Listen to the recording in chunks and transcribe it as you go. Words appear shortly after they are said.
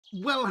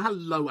Well,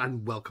 hello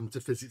and welcome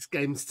to Physics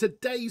Games.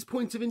 Today's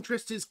point of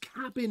interest is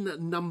cabin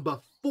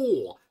number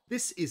 4.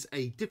 This is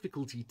a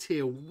difficulty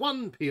tier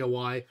 1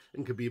 POI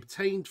and can be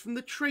obtained from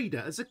the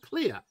trader as a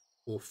clear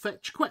or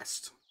fetch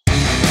quest.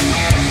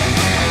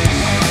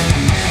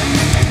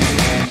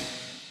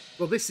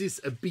 Well, this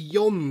is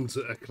beyond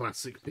a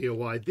classic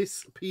POI.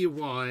 This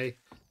POI,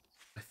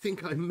 I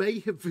think I may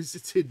have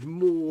visited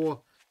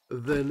more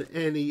than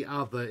any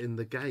other in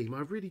the game.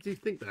 I really do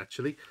think that,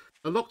 actually.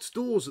 Locked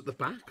doors at the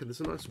back, and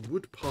there's a nice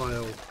wood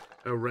pile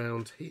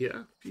around here.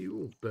 A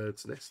few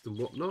bird's nest and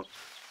whatnot.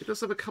 It does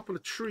have a couple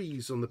of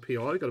trees on the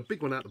POI. Got a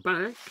big one out the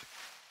back,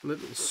 and a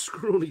little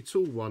scrawny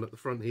tall one at the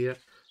front here.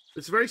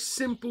 It's a very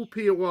simple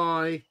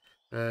POI.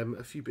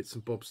 A few bits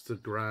and bobs to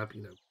grab,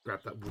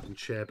 grab that wooden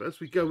chair. But as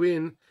we go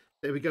in,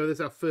 there we go,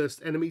 there's our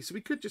first enemy. So we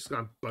could just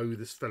kind of bow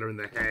this fella in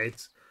the head.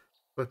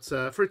 But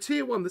for a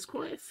tier 1, there's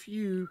quite a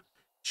few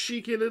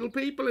cheeky little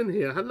people in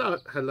here. Hello,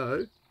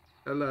 hello,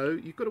 hello.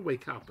 You've got to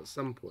wake up at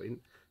some point.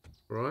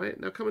 Right,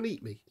 now come and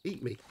eat me.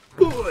 Eat me.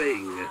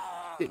 Boing!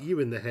 Hit you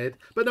in the head.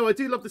 But no, I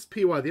do love this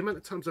POI. The amount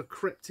of times I've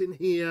crept in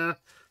here,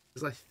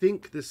 because I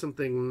think there's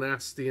something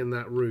nasty in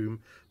that room.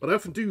 But I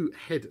often do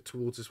head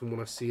towards this one when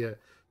I see it,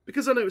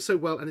 because I know it so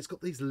well. And it's got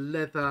these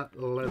leather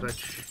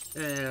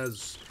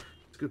chairs.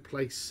 It's a good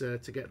place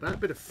to get that.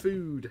 Bit of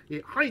food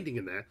here, hiding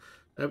in there.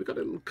 We've got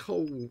a little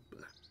coal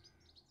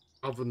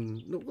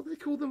oven. No, what do they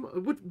call them? A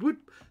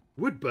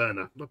wood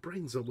burner. My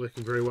brain's not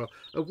working very well.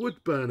 A wood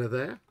burner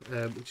there,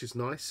 which is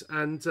nice.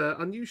 And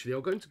unusually,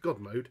 I'll go into God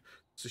mode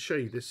to show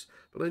you this.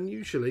 But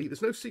unusually,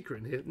 there's no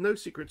secret in here. No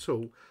secret at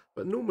all.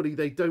 But normally,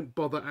 they don't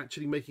bother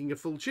actually making a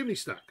full chimney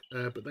stack.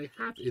 But they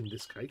have in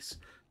this case,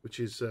 which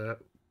is,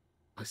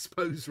 I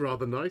suppose,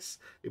 rather nice.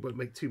 It won't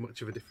make too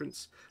much of a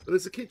difference. But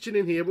there's a kitchen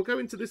in here. We'll go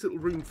into this little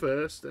room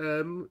first.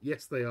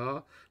 Yes, they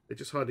are. They're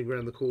just hiding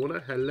around the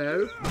corner.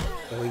 Hello.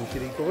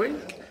 Boinkity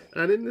boink.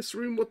 And in this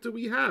room, what do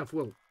we have?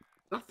 Well,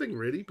 nothing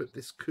really, but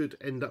this could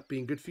end up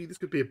being good for you. This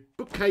could be a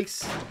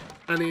bookcase.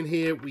 And in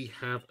here, we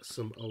have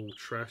some old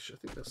trash. I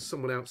think there's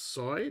someone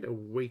outside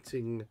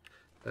awaiting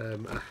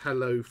a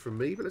hello from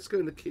me. But let's go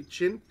in the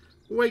kitchen.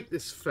 Wake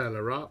this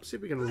fella up. See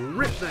if we can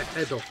rip that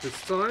head off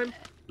this time.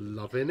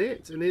 Loving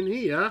it. And in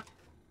here,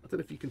 I don't know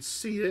if you can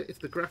see it,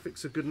 if the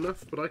graphics are good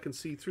enough, but I can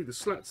see through the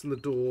slats in the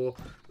door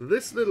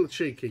this little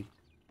cheeky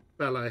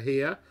fella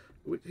here,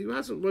 who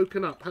hasn't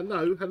woken up.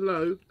 Hello,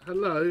 hello,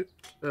 hello.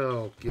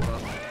 Oh, give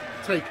up.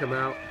 Take him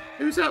out.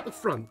 Who's out the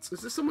front? Is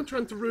there someone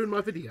trying to ruin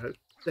my video?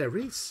 There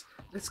is.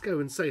 Let's go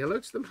and say hello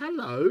to them.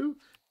 Hello.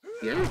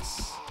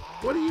 Yes.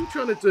 What are you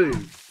trying to do?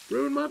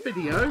 Ruin my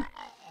video? I'm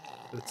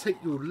going to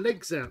take your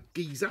legs out,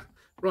 geezer.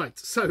 Right,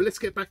 so let's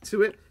get back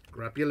to it.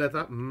 Grab your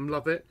leather.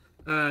 Love it.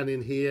 And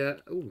in here,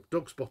 oh,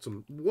 dog's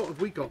bottom. What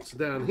have we got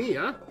down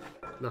here?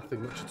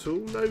 Nothing much at all.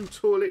 No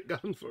toilet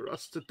gun for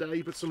us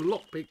today, but some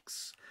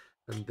lockpicks.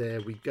 And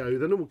there we go.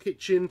 The normal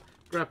kitchen.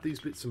 Grab these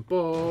bits and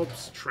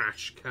bobs.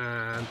 Trash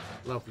can.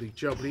 Lovely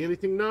jubbly.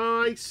 Anything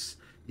nice?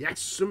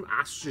 Yes, some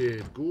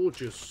acid.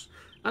 Gorgeous.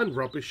 And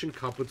rubbish and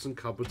cupboards and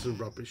cupboards and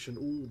rubbish and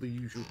all the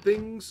usual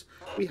things.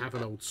 We have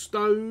an old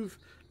stove.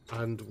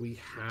 And we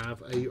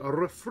have a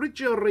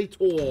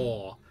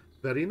refrigerator.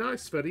 Very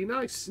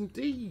nice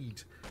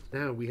indeed.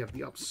 Now we have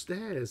the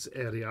upstairs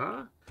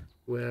area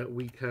where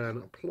we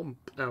can plump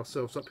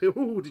ourselves up here.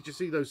 Oh, did you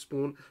see those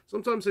spawn?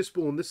 Sometimes they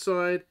spawn this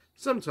side,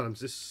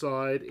 sometimes this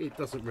side. It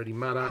doesn't really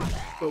matter,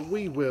 but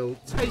we will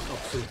take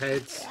off some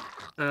heads.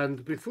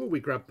 And before we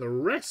grab the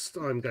rest,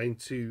 I'm going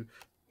to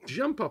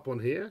jump up on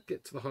here,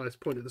 get to the highest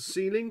point of the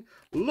ceiling,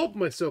 lob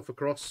myself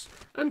across,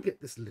 and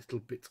get this little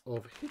bit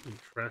of hidden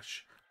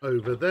trash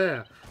over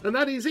there. And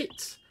that is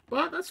it.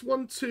 But that's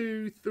 1,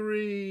 2,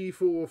 3,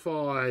 4,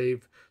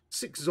 5,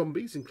 6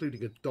 zombies,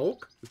 including a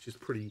dog, which is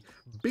pretty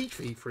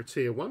beefy for a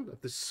tier 1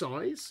 of this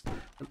size.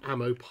 An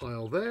ammo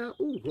pile there.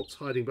 Oh, what's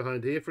hiding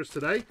behind here for us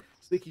today?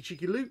 Sneaky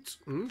cheeky loot.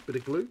 Bit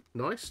of glue.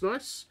 Nice,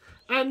 nice.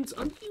 And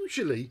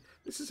unusually,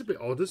 this is a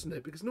bit odd, isn't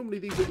it? Because normally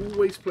these are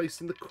always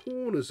placed in the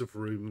corners of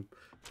room.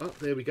 Oh,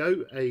 there we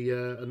go.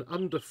 An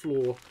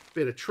underfloor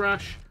bit of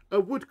trash. A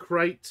wood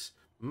crate.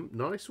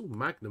 Nice. Oh,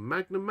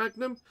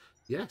 Magnum.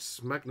 Yes,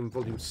 Magnum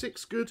Volume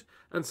 6, good.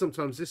 And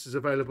sometimes this is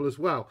available as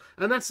well.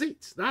 And that's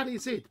it. That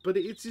is it. But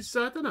it's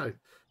I don't know.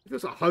 It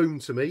feels like home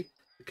to me.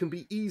 It can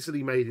be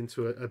easily made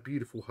into a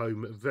beautiful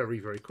home very,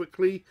 very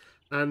quickly.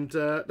 And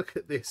look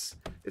at this.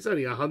 It's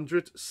only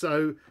 100.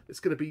 So it's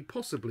going to be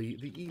possibly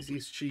the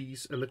easiest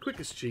cheese and the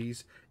quickest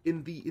cheese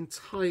in the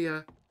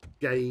entire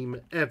game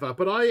ever.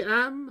 But I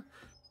am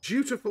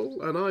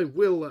dutiful and I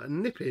will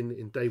nip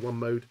in day 1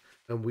 mode.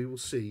 And we will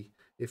see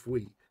if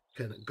we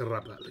can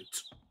grab that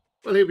loot.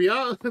 Well, here we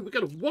are. We've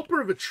got a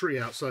whopper of a tree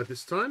outside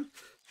this time.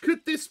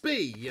 Could this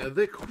be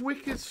the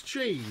quickest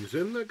cheese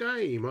in the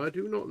game? I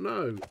do not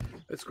know.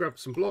 Let's grab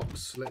some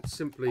blocks. Let's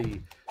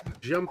simply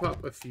jump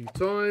up a few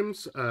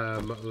times.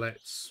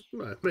 Let's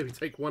maybe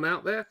take one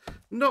out there.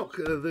 Knock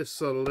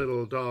this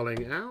little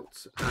darling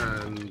out.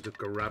 And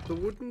grab the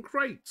wooden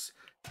crate.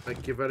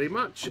 Thank you very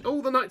much.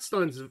 Oh, the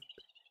nightsteins have...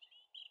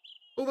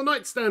 All the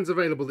nightstands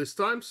available this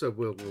time, so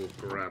we'll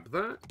grab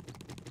that.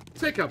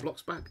 Take our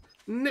blocks back,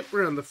 nip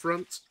round the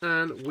front,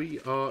 and we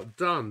are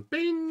done.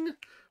 Bing!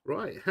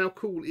 Right, how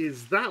cool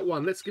is that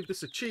one? Let's give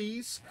this a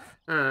cheese.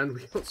 And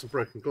we got some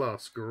broken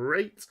glass.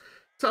 Great.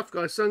 Tough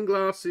guy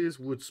sunglasses,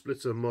 wood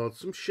splitter mod,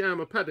 some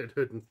shammer, padded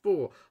hood, and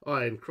 4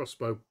 iron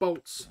crossbow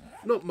bolts.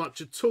 Not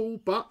much at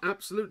all, but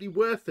absolutely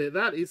worth it.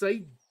 That is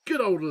a good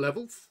old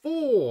level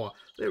 4.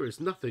 There is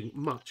nothing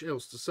much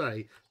else to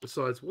say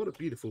besides what a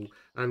beautiful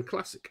and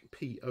classic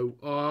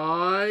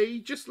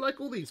POI. Just like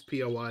all these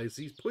POIs,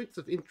 these points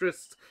of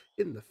interest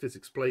in the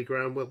physics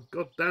playground. Well,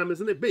 goddamn,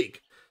 isn't it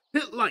big?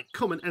 Hit like,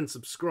 comment, and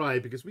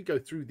subscribe because we go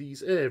through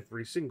these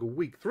every single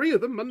week. 3 of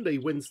them, Monday,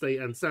 Wednesday,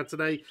 and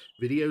Saturday.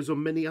 Videos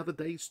on many other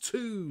days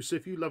too. So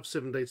if you love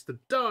 7 Days to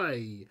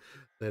Die,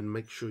 then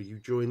make sure you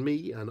join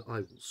me, and I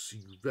will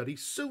see you very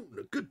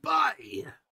soon. Goodbye!